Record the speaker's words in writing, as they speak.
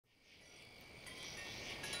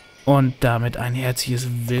Und damit ein herzliches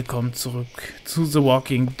Willkommen zurück zu The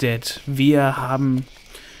Walking Dead. Wir haben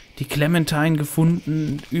die Clementine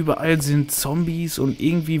gefunden, überall sind Zombies und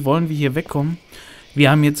irgendwie wollen wir hier wegkommen.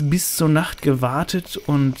 Wir haben jetzt bis zur Nacht gewartet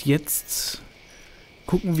und jetzt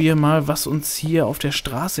gucken wir mal, was uns hier auf der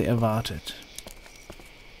Straße erwartet.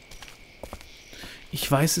 Ich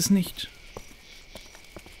weiß es nicht.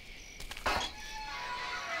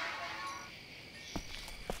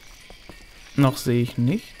 Noch sehe ich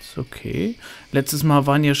nichts, okay. Letztes Mal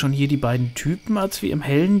waren ja schon hier die beiden Typen, als wir im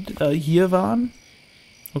Hellen hier waren.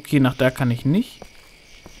 Okay, nach da kann ich nicht.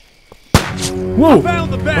 Wow!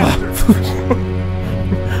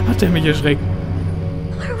 Hat er mich erschreckt.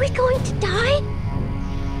 Are we going to die?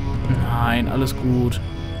 Nein, alles gut.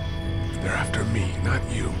 They're after me, not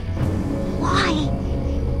you. Why?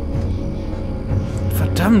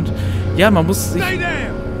 Verdammt. Ja, man muss sich... Stay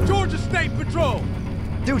down! Georgia State Patrol!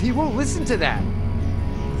 Dude, he won't listen to that.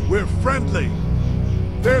 We're friendly.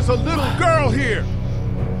 There's a little girl here.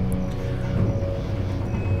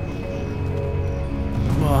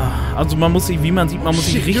 Boah, also man muss sich, wie man sieht, man muss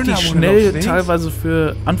sich richtig schnell teilweise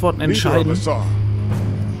für Antworten entscheiden.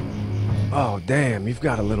 Oh, damn, you've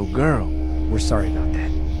got a little girl. We're sorry about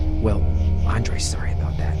that. Well, Andre's sorry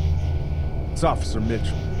about that. It's Officer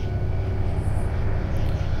Mitchel.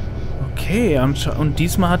 Okay, und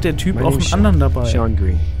diesmal hat der Typ auch einen anderen dabei. Shawn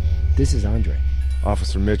Green. This is Andre.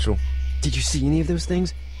 Officer Mitchel. Did you see any of those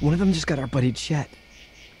things? One of them just got our buddy Chet.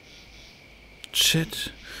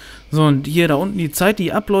 Shit. So, und hier da unten die Zeit,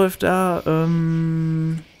 die abläuft, da,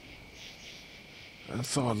 I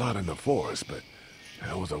saw a lot in the forest, but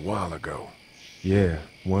that was a while ago. Yeah,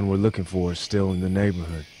 one we're looking for is still in the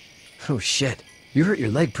neighborhood. Oh shit, you hurt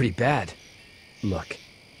your leg pretty bad. Look,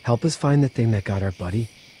 help us find the thing that got our buddy,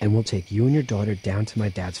 and we'll take you and your daughter down to my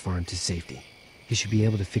dad's farm to safety. He should be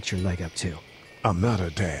able to fix your leg up too. I'm not a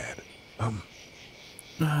dad.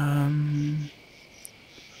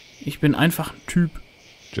 ich bin einfach ein Typ.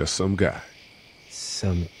 Just some guy.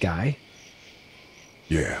 Some guy?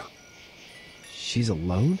 Yeah. She's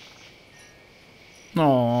alone?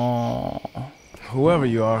 Oh. Whoever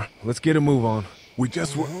you are, let's get a move on. We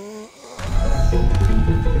just were...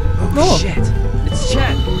 Oh shit, it's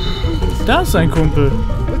Chet. Da ist sein Kumpel.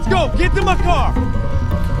 Let's go! Get to my car!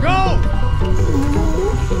 Go!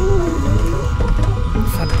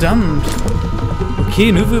 Verdammt.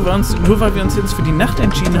 Okay, nur weil wir uns jetzt für die Nacht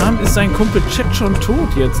entschieden haben, ist sein Kumpel Chet schon tot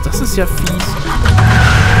jetzt. Das ist ja fies. Das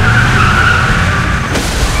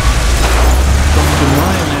ist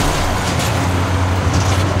gemein, ey.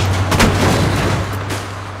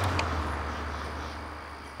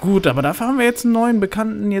 Gut, aber dafür haben wir jetzt einen neuen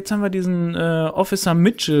Bekannten. Jetzt haben wir diesen Officer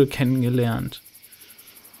Mitchel kennengelernt.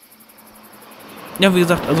 Ja, wie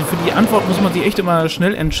gesagt, also für die Antwort muss man sich echt immer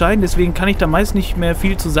schnell entscheiden. Deswegen kann ich da meist nicht mehr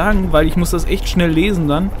viel zu sagen, weil ich muss das echt schnell lesen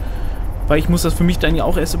dann. Weil ich muss das für mich dann ja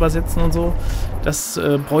auch erst übersetzen und so. Da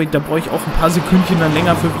brauche ich auch ein paar Sekündchen dann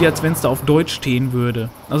länger für, wie als wenn es da auf Deutsch stehen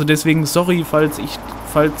würde. Also deswegen, sorry,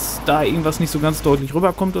 falls da irgendwas nicht so ganz deutlich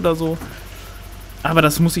rüberkommt oder so. Aber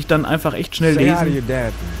das muss ich dann einfach echt schnell Say hi to lesen. your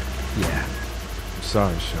dad. Yeah. I'm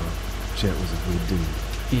sorry, Shawn. Chet was a good dude.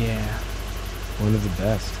 Yeah. One of the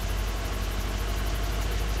best.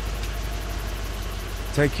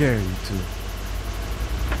 Take care, you two.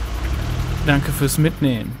 Danke fürs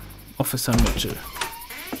Mitnehmen, Officer Mitchell.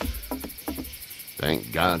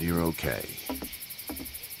 Thank God you're okay.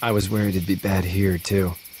 I was worried it'd be bad here,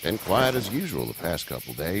 too. Been quiet as usual the past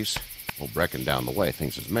couple days. Old Brecken down the way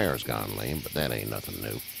thinks his mare's gone lame, but that ain't nothing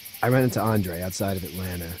new. I ran into Andre outside of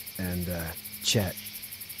Atlanta, and, Chet,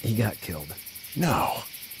 he got killed. No.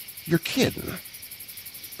 You're kidding.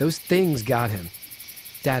 Those things got him.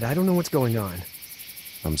 Dad, I don't know what's going on.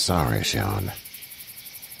 I'm sorry, Shawn.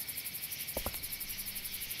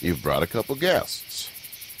 You've brought a couple guests.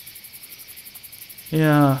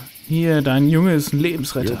 Ja, hier, dein Junge ist ein Your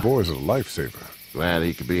Lebensretter. boy's a lifesaver. Glad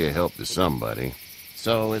he could be a help to somebody.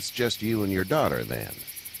 So it's just you and your daughter, then?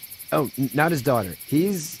 Oh, not his daughter.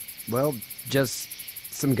 He's, well, just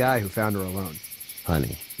some guy who found her alone.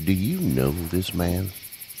 Honey, do you know this man?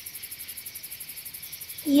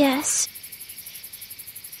 Yes.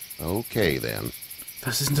 Okay, then.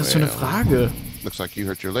 Was ist denn das für eine Frage? Looks like you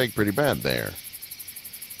hurt your leg pretty bad there.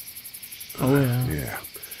 Oh ja. Yeah.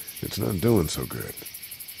 It's not doing so good.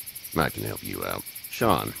 I can help you out.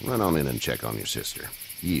 Shawn, run on in and check on your sister.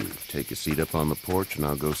 You, take a seat up on the porch and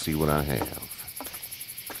I'll go see what I have.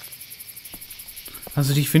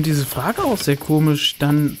 Also ich finde diese Frage auch sehr komisch.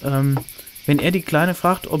 Dann, wenn er die Kleine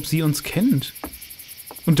fragt, ob sie uns kennt.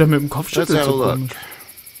 Und dann mit dem Kopf Let's schüttelt, have a so look. komisch.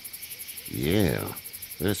 Yeah,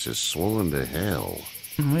 this is swollen to hell.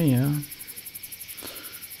 Oh ja.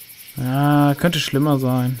 könnte schlimmer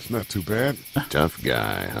sein. It's not too bad. Tough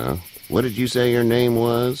guy, huh? What did you say your name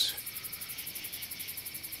was?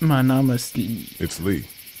 Mein Name ist Lee. It's Lee.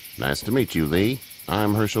 Nice to meet you, Lee.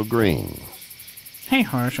 I'm Herschel Green. Hey,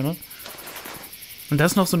 Herschel. Und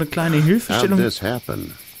das ist noch so eine kleine How'd Hilfestellung. this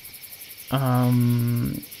happen?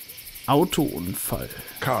 Autounfall.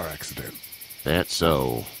 Car accident. That's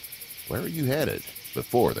so. Where are you headed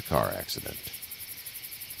before the car accident?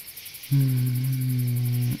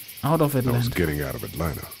 Out of I was Atlanta. getting out of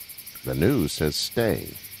Atlanta. The news says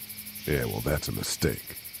stay. Yeah, well, that's a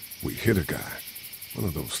mistake. We hit a guy. One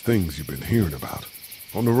of those things you've been hearing about.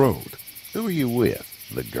 On the road. Who are you with?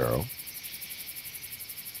 The girl?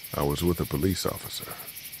 I was with a police officer.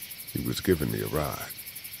 He was giving me a ride.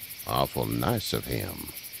 Awful nice of him.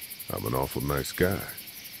 I'm an awful nice guy.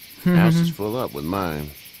 House is full up with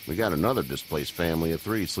mine. We got another displaced family of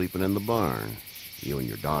 3 sleeping in the barn. You and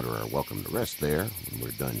your daughter are welcome to rest there when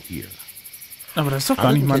we're done here. Aber das ist doch I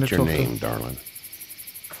gar nicht didn't meine get your Tochter. name, darling.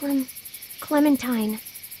 Clementine.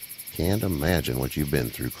 Can't imagine what you've been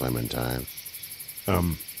through, Clementine.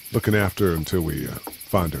 I'm looking after her until we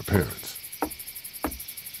find her parents.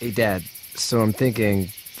 Hey, Dad. So I'm thinking,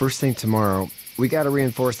 first thing tomorrow, we gotta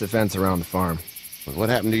reinforce the fence around the farm. With what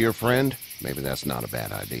happened to your friend? Maybe that's not a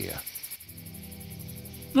bad idea.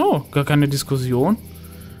 Oh, gar keine Diskussion.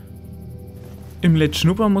 Im Let's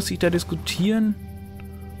Schnupper muss ich da diskutieren.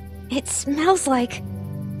 It smells like...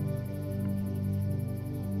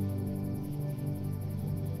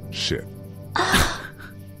 Shit.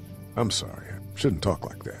 I'm sorry. I shouldn't talk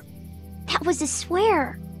like that. That was a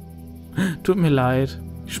swear. Tut mir leid.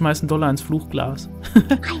 Ich schmeiß $1 ins Fluchglas.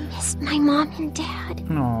 I missed my mom and dad.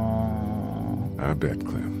 Oh. I bet,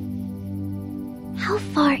 Clem. How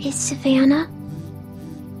far is Savannah?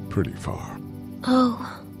 Pretty far.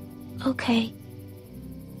 Oh, okay.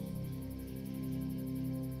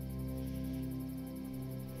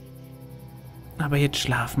 Aber jetzt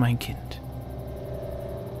schlaf, mein Kind.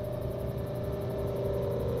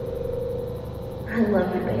 I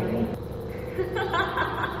love you, baby.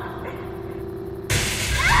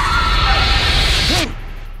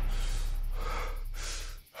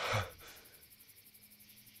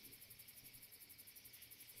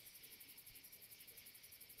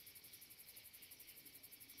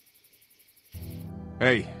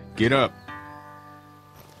 Hey, get up.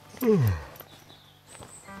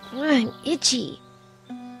 I'm itchy.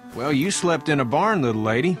 Well, you slept in a barn, little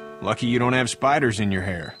lady. Lucky you don't have spiders in your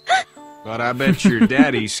hair. But I bet your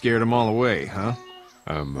daddy scared them all away, huh?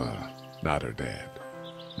 I'm, not her dad.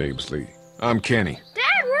 Name's Lee. I'm Kenny.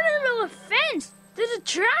 Dad, we're in the middle of a fence. There's a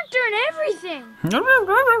tractor and everything.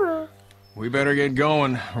 We better get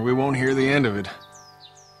going, or we won't hear the end of it.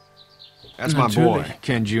 That's my boy, Natürlich.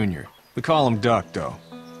 Ken Jr. We call him Duck, though.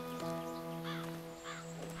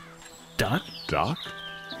 Duck? Doc?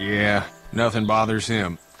 Yeah, nothing bothers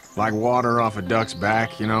him. Like water off a duck's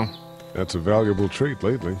back, you know? That's a valuable trait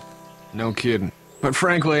lately. No kidding. But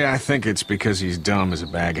frankly, I think it's because he's dumb as a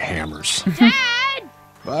bag of hammers. Dad!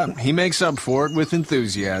 But he makes up for it with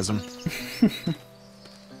enthusiasm.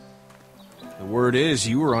 The word is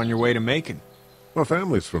you were on your way to Macon. My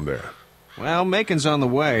family's from there. Well, Macon's on the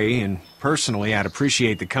way, and personally, I'd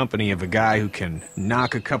appreciate the company of a guy who can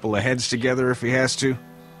knock a couple of heads together if he has to.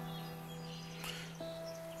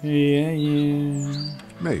 Yeah.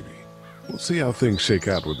 Maybe. We'll see how things shake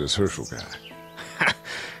out with this Herschel guy.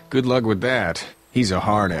 Good luck with that. He's a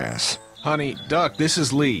hard ass. Honey, Duck, this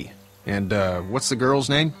is Lee. And, what's the girl's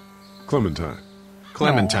name? Clementine.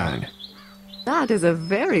 Clementine. That is a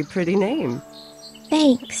very pretty name.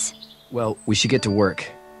 Thanks. Well, we should get to work.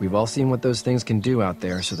 We've all seen what those things can do out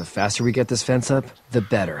there, so the faster we get this fence up, the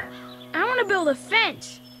better. I want to build a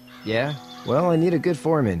fence. Yeah? Well, I need a good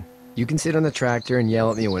foreman. You can sit on the tractor and yell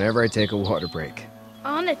at me whenever I take a water break.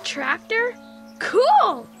 On the tractor?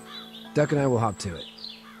 Cool! Duck and I will hop to it.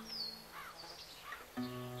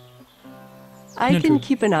 I can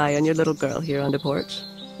keep an eye on your little girl here on the porch.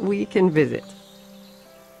 We can visit.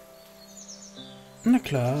 Na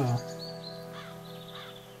klar.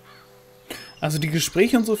 Also die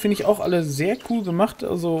Gespräche und so finde ich auch alle sehr cool gemacht.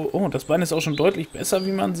 Also, oh, das Bein ist auch schon deutlich besser,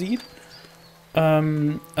 wie man sieht.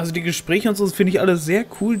 Also die Gespräche und so finde ich alle sehr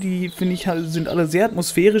cool. Die finde ich sind alle sehr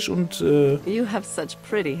atmosphärisch und You have such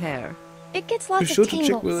pretty hair. It gets be lots sure of to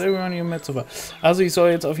check with tingles. everyone you met so far. Also ich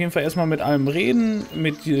soll jetzt auf jeden Fall erstmal mit allem reden,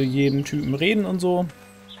 mit jedem Typen reden und so.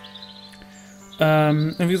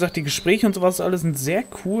 Und wie gesagt, die Gespräche und sowas alles sind sehr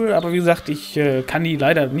cool, aber wie gesagt, ich kann die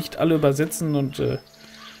leider nicht alle übersetzen und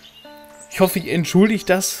ich hoffe, ihr entschuldigt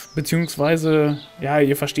das, beziehungsweise, ja,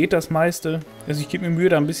 ihr versteht das meiste. Also ich gebe mir Mühe,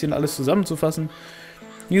 da ein bisschen alles zusammenzufassen.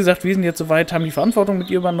 Wie gesagt, wir sind jetzt soweit, haben die Verantwortung mit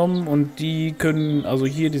ihr übernommen und die können, also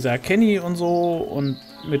hier dieser Kenny und so und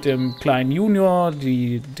mit dem kleinen Junior,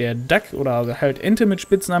 der Duck oder halt Ente mit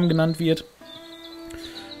Spitznamen genannt wird,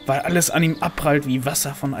 weil alles an ihm abprallt wie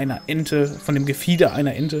Wasser von einer Ente, von dem Gefieder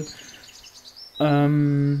einer Ente.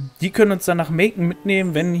 Die können uns dann nach Macon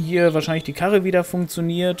mitnehmen, wenn hier wahrscheinlich die Karre wieder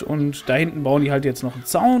funktioniert und da hinten bauen die halt jetzt noch einen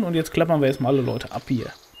Zaun und jetzt klappern wir erstmal alle Leute ab hier.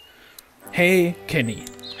 Hey, Kenny.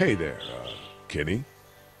 Hey there, Kenny.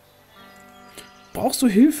 Brauchst du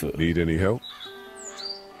Hilfe? Need any help?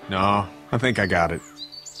 No, I think I got it.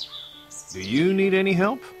 Do you need any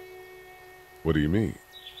help? What do you mean?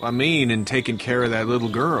 I mean, in taking care of that little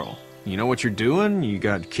girl. You know what you're doing? You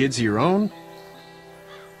got kids of your own?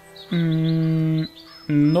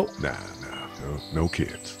 Nope. No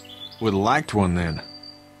kids. Would have liked one then.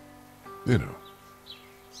 You know.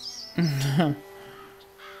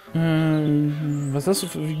 Was hast du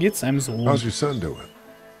für, wie geht's deinem Sohn? How's your son doing?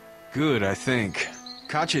 Good, I think.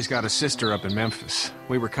 Katja's got a sister up in Memphis.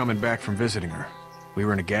 We were coming back from visiting her. We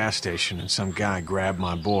were in a gas station and some guy grabbed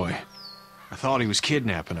my boy. I thought he was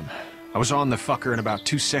kidnapping him. I was on the fucker in about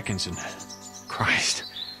 2 seconds and... Christ.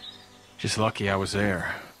 Just lucky I was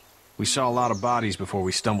there. We saw a lot of bodies before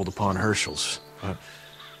we stumbled upon Herschel's. But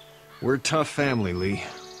we're a tough family, Lee.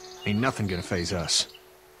 Ain't nothing gonna faze us.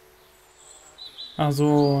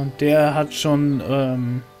 Also, der hat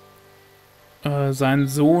schon seinen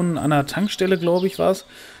Sohn an der Tankstelle, glaube ich, war's,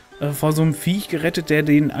 vor so einem Viech gerettet, der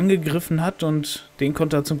den angegriffen hat und den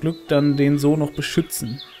konnte er zum Glück dann den Sohn noch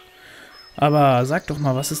beschützen. Aber sag doch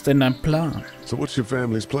mal, was ist denn dein Plan? So what's your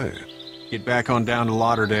family's plan? Get back on down to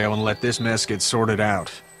Lauderdale and let this mess get sorted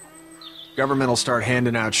out. Government will start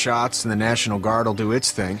handing out shots and the National Guard will do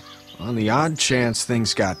its thing. On the odd chance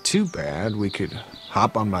things got too bad, we could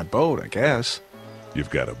hop on my boat, I guess.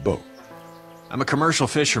 You've got a boat. I'm a commercial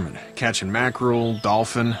fisherman, catching mackerel,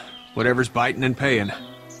 dolphin, whatever's biting and paying.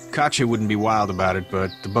 Katja wouldn't be wild about it, but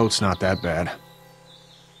the boat's not that bad.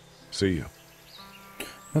 See you.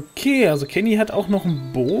 Okay, also Kenny hat auch noch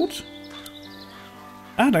ein Boot.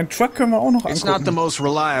 Ah, dein Truck können wir auch noch angucken. It's not the most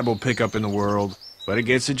reliable pickup in the world, but it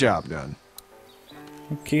gets the job done.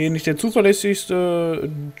 Okay, nicht der zuverlässigste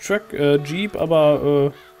Truck, Jeep,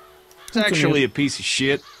 aber It's actually a piece of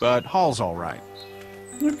shit, but haul's all right.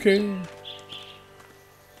 Okay.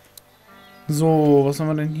 So, was haben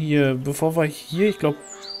wir denn hier? Bevor wir hier, ich glaube,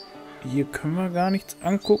 hier können wir gar nichts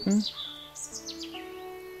angucken.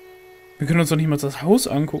 Wir können uns doch nicht mal das Haus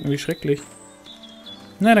angucken, wie schrecklich.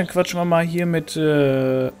 Na, dann quatschen wir mal hier mit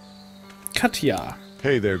Katja.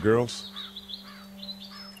 Hey there, girls.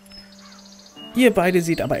 Ihr beide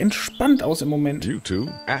seht aber entspannt aus im Moment. You two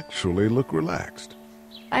actually look relaxed.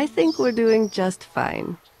 I think we're doing just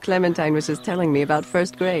fine. Clementine was just telling me about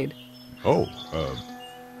first grade. Oh,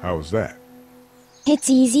 how was that? It's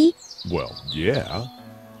easy. Well, yeah.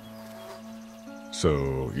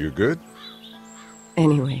 So, you're good?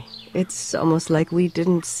 Anyway, it's almost like we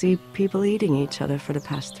didn't see people eating each other for the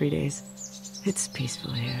past 3 days. It's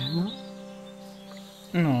peaceful here, no?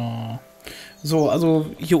 Oh. So, also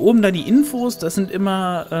hier oben da die Infos, das sind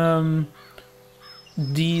immer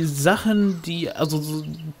die Sachen, die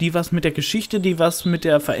was mit der Geschichte, die was mit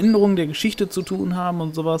der Veränderung der Geschichte zu tun haben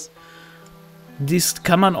und sowas. Das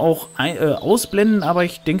kann man auch ausblenden, aber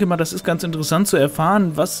ich denke mal, das ist ganz interessant zu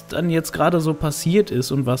erfahren, was dann jetzt gerade so passiert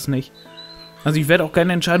ist und was nicht. Also ich werde auch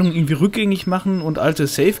keine Entscheidung irgendwie rückgängig machen und alte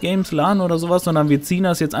Safe-Games laden oder sowas, sondern wir ziehen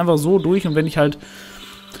das jetzt einfach so durch und wenn ich halt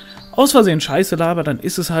aus Versehen Scheiße laber, dann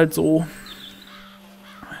ist es halt so.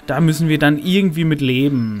 Da müssen wir dann irgendwie mit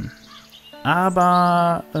leben.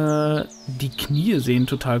 Aber die Knie sehen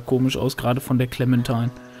total komisch aus, gerade von der Clementine.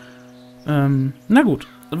 Na gut,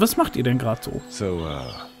 was macht ihr denn gerade so? So,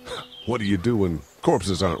 what do you do when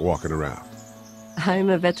corpses aren't walking around? I'm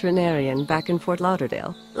a veterinarian back in Fort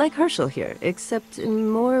Lauderdale. Like Herschel here, except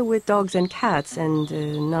more with dogs and cats and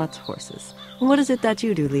not horses. What is it that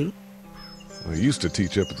you do, Lee? I used to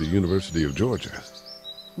teach up at the University of Georgia.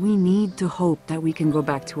 We need to hope that we can go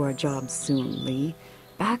back to our jobs soon, Lee.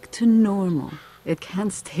 Back to normal. It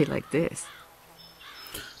can't stay like this.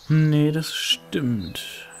 Nee, das stimmt.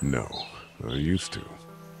 No, I used to.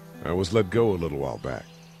 I was let go a little while back.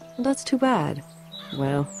 That's too bad.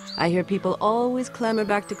 Well, I hear people always clamor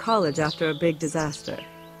back to college after a big disaster.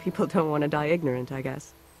 People don't want to die ignorant, I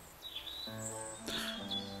guess.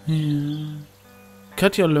 Ja.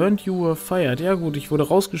 Katja learned you were fired. Ja gut, ich wurde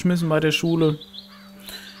rausgeschmissen bei der Schule.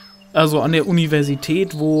 Also an der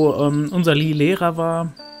Universität, wo unser Lee Lehrer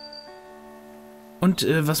war. Und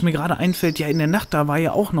was mir gerade einfällt, ja in der Nacht, da war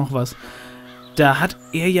ja auch noch was. Da hat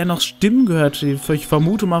er ja noch Stimmen gehört. Ich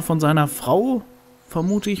vermute mal von seiner Frau.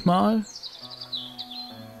 Vermute ich mal.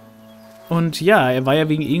 Und ja, er war ja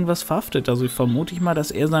wegen irgendwas verhaftet. Also ich vermute mal,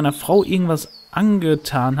 dass er seiner Frau irgendwas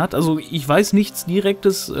angetan hat. Also ich weiß nichts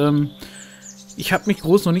Direktes. Ich habe mich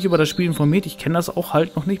groß noch nicht über das Spiel informiert. Ich kenne das auch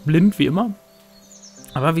halt noch nicht. Blind wie immer.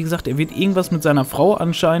 Aber wie gesagt, er wird irgendwas mit seiner Frau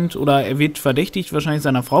anscheinend, oder er wird verdächtigt, wahrscheinlich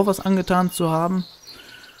seiner Frau was angetan zu haben.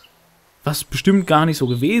 Was bestimmt gar nicht so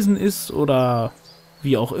gewesen ist, oder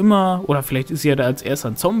wie auch immer. Oder vielleicht ist sie ja da als erster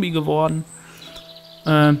ein Zombie geworden.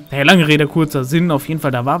 Naja, lange Rede, kurzer Sinn. Auf jeden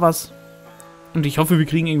Fall, da war was. Und ich hoffe, wir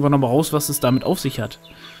kriegen irgendwann noch mal raus, was es damit auf sich hat.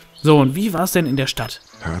 So, und wie war es denn in der Stadt?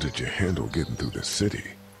 How did you handle getting through the city?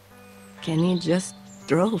 Kenny just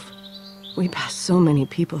drove. We passed so many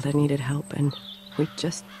people that needed help, and we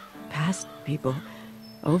just passed people.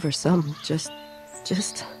 Over some, just...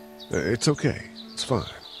 It's okay. It's fine.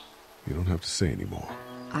 You don't have to say anymore.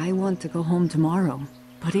 I want to go home tomorrow,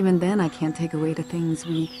 but even then I can't take away the things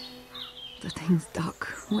Doc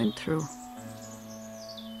went through.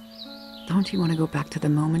 Don't you want to go back to the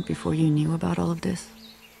moment before you knew about all of this?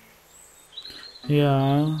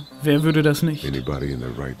 Ja, wer würde das nicht? Anybody in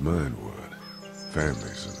their right mind would.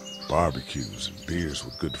 Families and barbecues and beers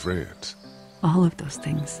with good friends. All of those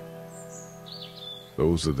things.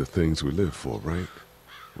 Those are the things we live for, right?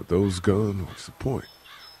 With those gone, what's the point?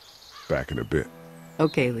 Back in a bit.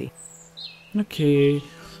 Okay, Lee. Okay,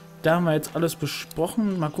 da haben wir jetzt alles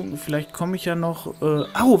besprochen. Mal gucken, vielleicht komme ich ja noch...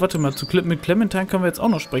 warte mal, mit Clementine können wir jetzt auch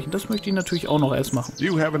noch sprechen. Das möchte ich natürlich auch noch erst machen.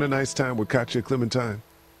 You having a nice time with Katja, Clementine?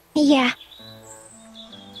 Yeah.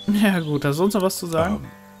 Ja gut, hast du sonst noch was zu sagen?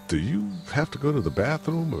 Do you have to go to the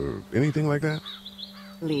bathroom or anything like that?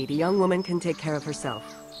 Lee, the young woman can take care of herself.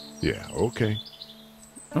 Yeah, okay.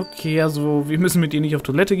 Okay, also wir müssen mit ihr nicht auf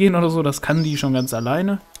Toilette gehen oder so, das kann die schon ganz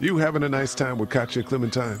alleine. You having a nice time with Katja,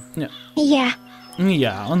 Clementine? Ja. Yeah.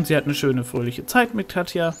 Ja, und sie hat eine schöne, fröhliche Zeit mit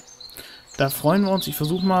Katja. Da freuen wir uns. Ich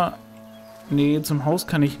versuche mal... Nee, zum Haus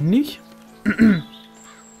kann ich nicht.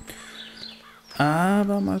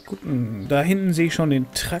 Aber mal gucken. Da hinten sehe ich schon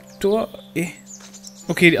den Traktor.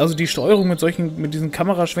 Okay, also die Steuerung mit diesen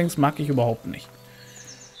Kameraschwenks mag ich überhaupt nicht.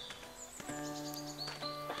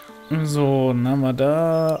 So, dann haben wir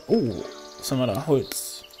da... Oh, was haben wir da?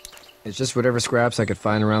 Holz. It's just whatever scraps I could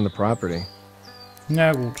find around the property.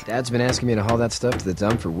 Na gut. Dad's been asking me to haul that stuff to the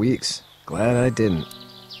dump for weeks. Glad I didn't.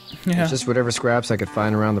 Ja. It's just whatever scraps I could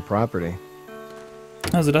find around the property.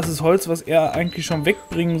 Also das ist Holz, was er eigentlich schon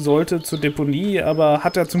wegbringen sollte zur Deponie, aber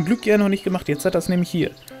hat er zum Glück ja noch nicht gemacht. Jetzt hat er es nämlich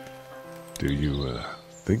hier. Do you,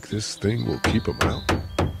 think this thing will keep him out?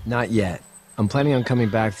 Not yet. I'm planning on coming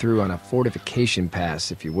back through on a fortification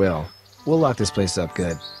pass, if you will. We'll lock this place up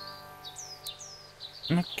good.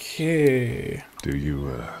 Okay. Do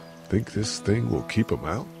you, think this thing will keep him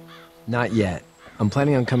out? Not yet. I'm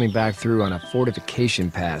planning on coming back through on a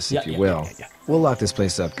fortification pass, if you will. Ja. We'll lock this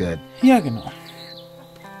place up good. Ja, genau.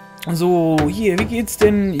 So, hier, wie geht's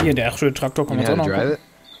denn? Hier, der schöne Traktor kommt jetzt auch noch. Drive it?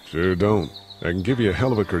 Sure don't. I can give you a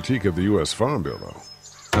hell of a critique of the U.S. Farm Bill, though.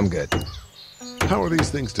 I'm good. How are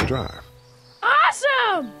these things to drive?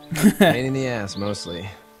 Awesome! Pain in the ass, mostly.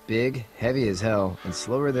 Big, heavy as hell, and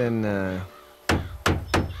slower than,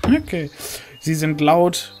 Okay. Sie sind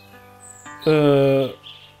laut,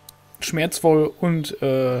 schmerzvoll und,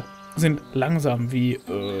 sind langsam wie,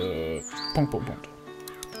 Punkt.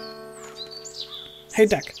 Hey,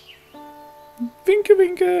 Duck. Winke,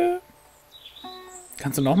 winke.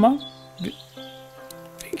 Kannst du nochmal?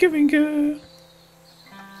 Winke, winke.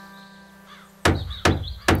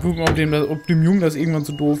 Gucken, ob dem Jungen das irgendwann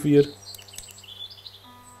zu doof wird.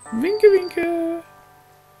 Winke, winke.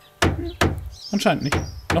 Anscheinend nicht.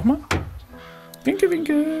 Nochmal? Winke,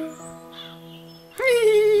 winke.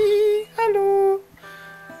 Hihi, hallo.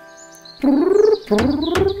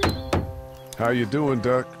 How you doing,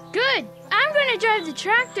 Duck? Good. I'm gonna drive the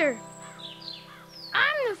tractor.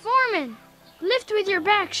 I'm the foreman. Lift with your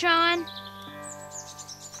back, Shawn.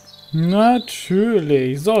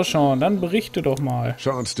 Natürlich. So, Shawn, dann berichte doch mal.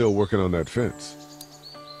 Shawn's still working on that fence.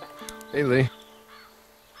 Hey, Lee.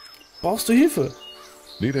 Brauchst du Hilfe?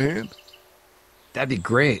 Need a hand? That'd be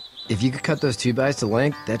great. If you could cut those 2x to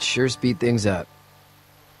length, that'd sure speed things up.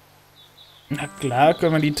 Na klar,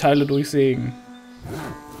 können wir die Teile durchsägen.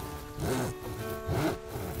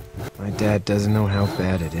 My dad doesn't know how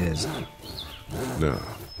bad it is. No,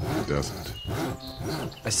 he doesn't.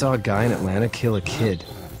 I saw a guy in Atlanta kill a kid.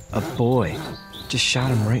 A boy. Just shot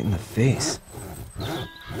him right in the face.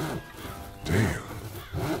 Damn.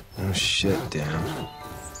 Oh shit, damn.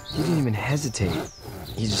 He didn't even hesitate.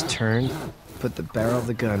 He just turned, put the barrel of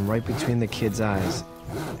the gun right between the kid's eyes,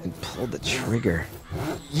 and pulled the trigger.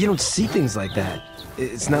 You don't see things like that.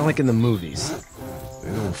 It's not like in the movies.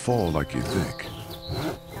 They don't fall like you think.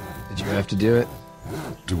 Did you have to do it?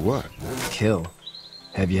 Do what? kill.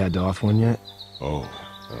 Have you had to off one yet? Oh,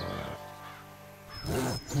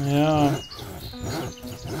 Ja.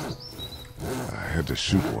 I had to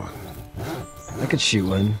shoot one. I could shoot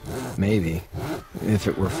one, maybe, if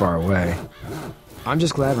it were far away. I'm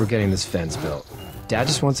just glad we're getting this fence built. Dad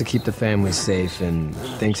just wants to keep the family safe and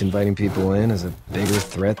thinks inviting people in is a bigger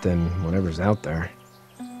threat than whatever's out there.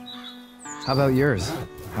 How about yours?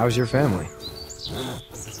 How's your family?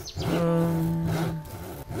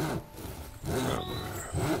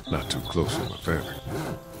 Not too close with my family.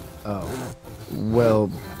 Oh. Well,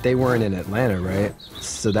 they weren't in Atlanta, right?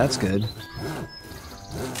 So that's good.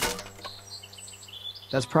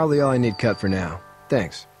 That's probably all I need cut for now.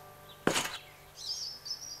 Thanks.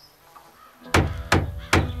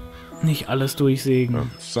 Nicht alles durchsägen.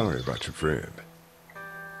 I'm sorry about your friend.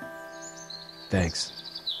 Thanks.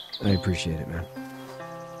 I appreciate it, man.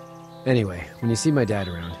 Anyway, when you see my dad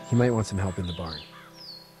around, he might want some help in the barn.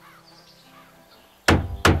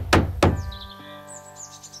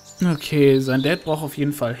 Okay, sein Dad braucht auf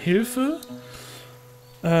jeden Fall Hilfe.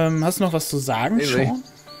 Hast du noch was zu sagen, Shawn?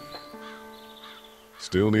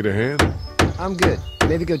 Still need a hand? I'm good.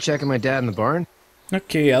 Maybe go check on my dad in the barn?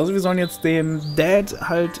 Okay, also wir sollen jetzt dem Dad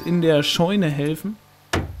halt in der Scheune helfen.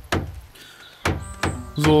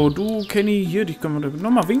 So, du, Kenny, hier, dich können wir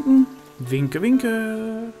nochmal winken. Winke,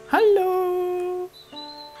 winke. Hallo.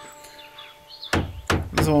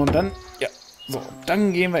 So, und dann, ja, so,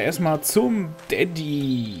 dann gehen wir erstmal zum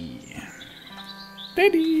Daddy.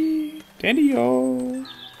 Daddy. Daddy-o.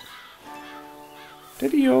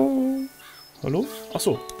 Daddy-o. Hallo?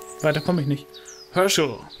 Achso, weiter komme ich nicht.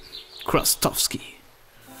 Herschel. Krastowski.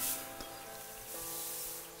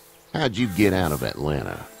 How'd you get out of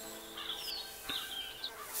Atlanta?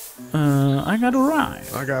 I got a ride.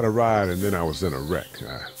 I got a ride and then I was in a wreck.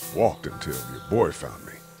 I walked until your boy found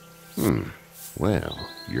me. Well,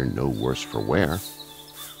 you're no worse for wear.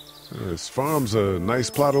 This farm's a nice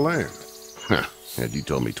plot of land. Had you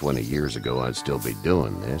told me 20 years ago I'd still be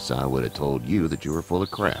doing this, I would have told you that you were full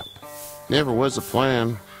of crap. Never was a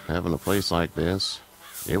plan, having a place like this.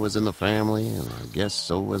 It was in the family, and I guess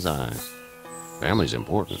so was I. Family's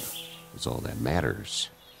important. It's all that matters.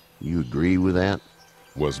 You agree with that?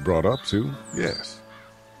 Was brought up to, yes.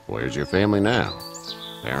 Where's your family now?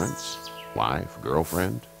 Parents? Wife?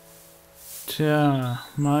 Girlfriend? Tja,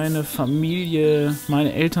 meine Familie,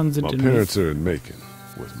 meine Eltern sind My in parents are in Macon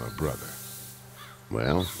with my brother.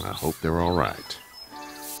 Well, I hope they're all right.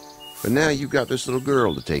 But now you've got this little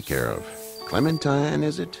girl to take care of. Clementine,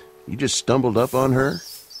 is it? You just stumbled up on her?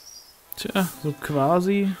 Tja, so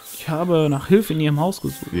quasi. Ich habe nach Hilfe in ihrem Haus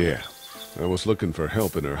gesucht. Yeah, I was looking for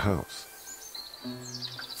help in her house.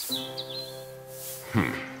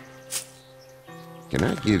 Can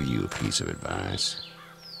I give you a piece of advice?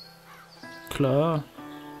 Klar.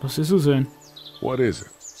 Was ist es denn? What is it?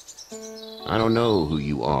 I don't know who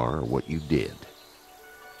you are or what you did.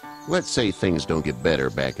 Let's say things don't get better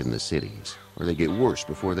back in the cities, or they get worse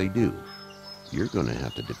before they do. You're gonna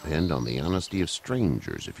have to depend on the honesty of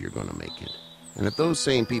strangers if you're gonna make it. And if those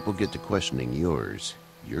same people get to questioning yours,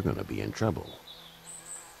 you're gonna be in trouble.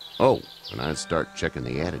 Oh, and I'd start checking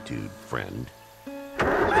the attitude, friend.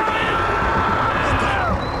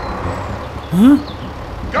 Huh?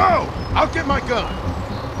 Go! I'll get my gun!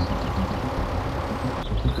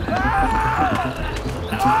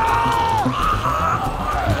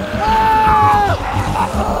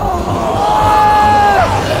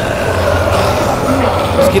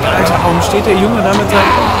 Was geht, Alter? Warum steht der Junge da mit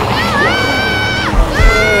seinem...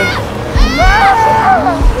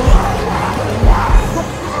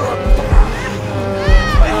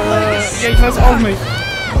 Ja, ich weiß auch nicht.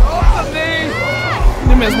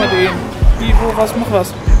 Nimm erstmal den. Wie, wo, was, mach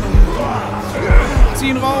was. Zieh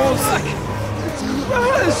ihn raus.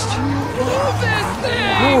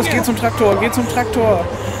 Los, geh zum Traktor, geh zum Traktor.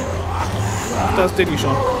 Ach, da ist Daddy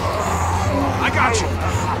schon. I got you.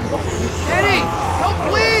 Daddy, help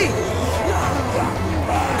please.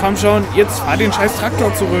 Komm schon, jetzt fahr den scheiß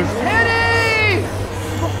Traktor zurück. Daddy!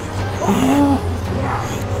 Oh.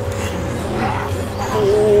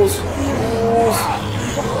 Los, los.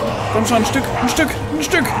 Komm schon, ein Stück, ein Stück, ein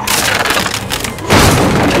Stück.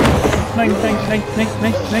 Nein, nein, nein, nein,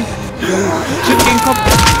 nein, nein. Shit gegen den Kopf.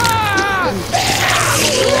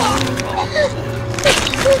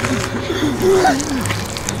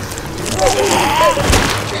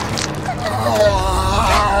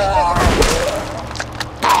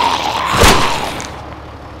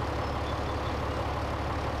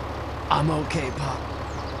 I'm okay, Pop.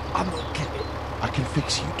 I'm okay. I can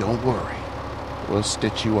fix you, don't worry. We'll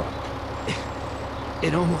stitch you up.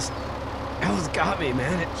 It almost got me,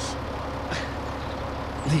 man.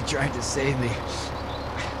 Lee tried to save me.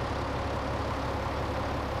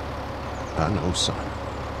 I know, son.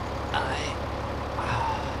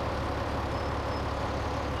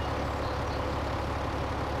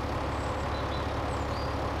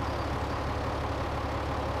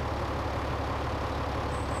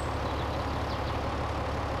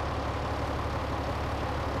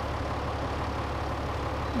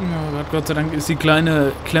 Ja, Gott sei Dank ist die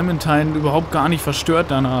kleine Clementine überhaupt gar nicht verstört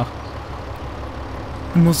danach.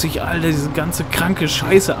 Muss sich all diese ganze kranke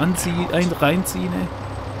Scheiße reinziehen, ey.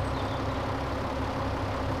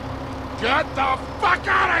 Get the fuck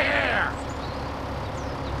out of here!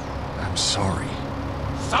 I'm sorry.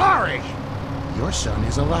 Sorry? Your son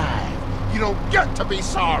is alive. You don't get to be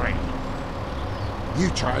sorry. You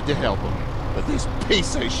tried to help him, but this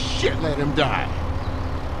piece of shit let him die.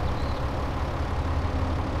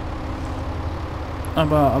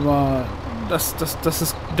 Aber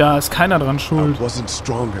da ist keiner dran schuld. I wasn't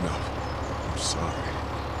strong enough. I'm sorry.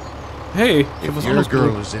 Hey, ich hab If was your anderes girl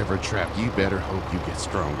gehört. is ever trapped, you better hope you get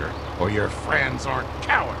stronger, or your friends aren't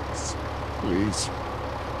cowards. Please,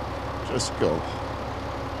 just go.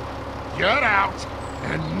 Get out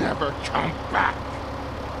and never come back.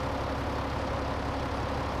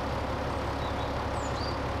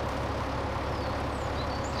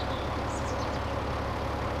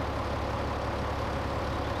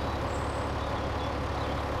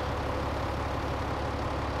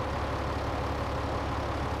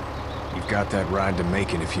 You've got that ride to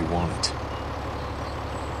Macon if you want it.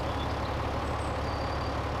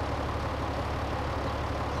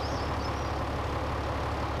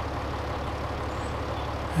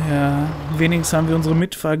 Ja, wenigstens haben wir unsere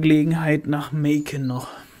Mitfahrgelegenheit nach Macon noch.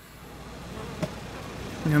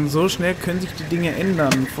 Ja, und so schnell können sich die Dinge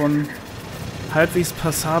ändern. Von halbwegs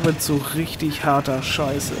passabel zu richtig harter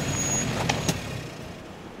Scheiße.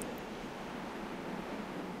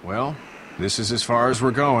 Well, this is as far as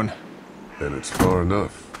we're going. And it's far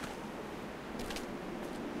enough.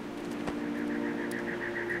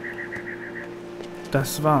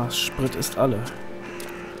 Das war's. Sprit ist alle.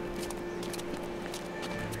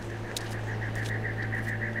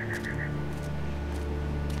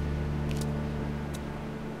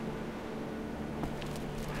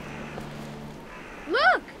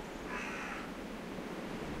 Look!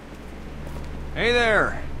 Hey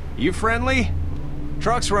there! You friendly?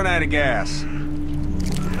 Truck's run out of gas.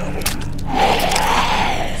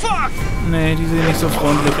 Fuck! Nee, die sehen nicht so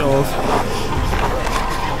freundlich aus.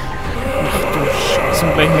 Ach du Scheiße,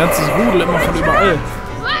 und gleich ein ganzes Rudel immer von überall.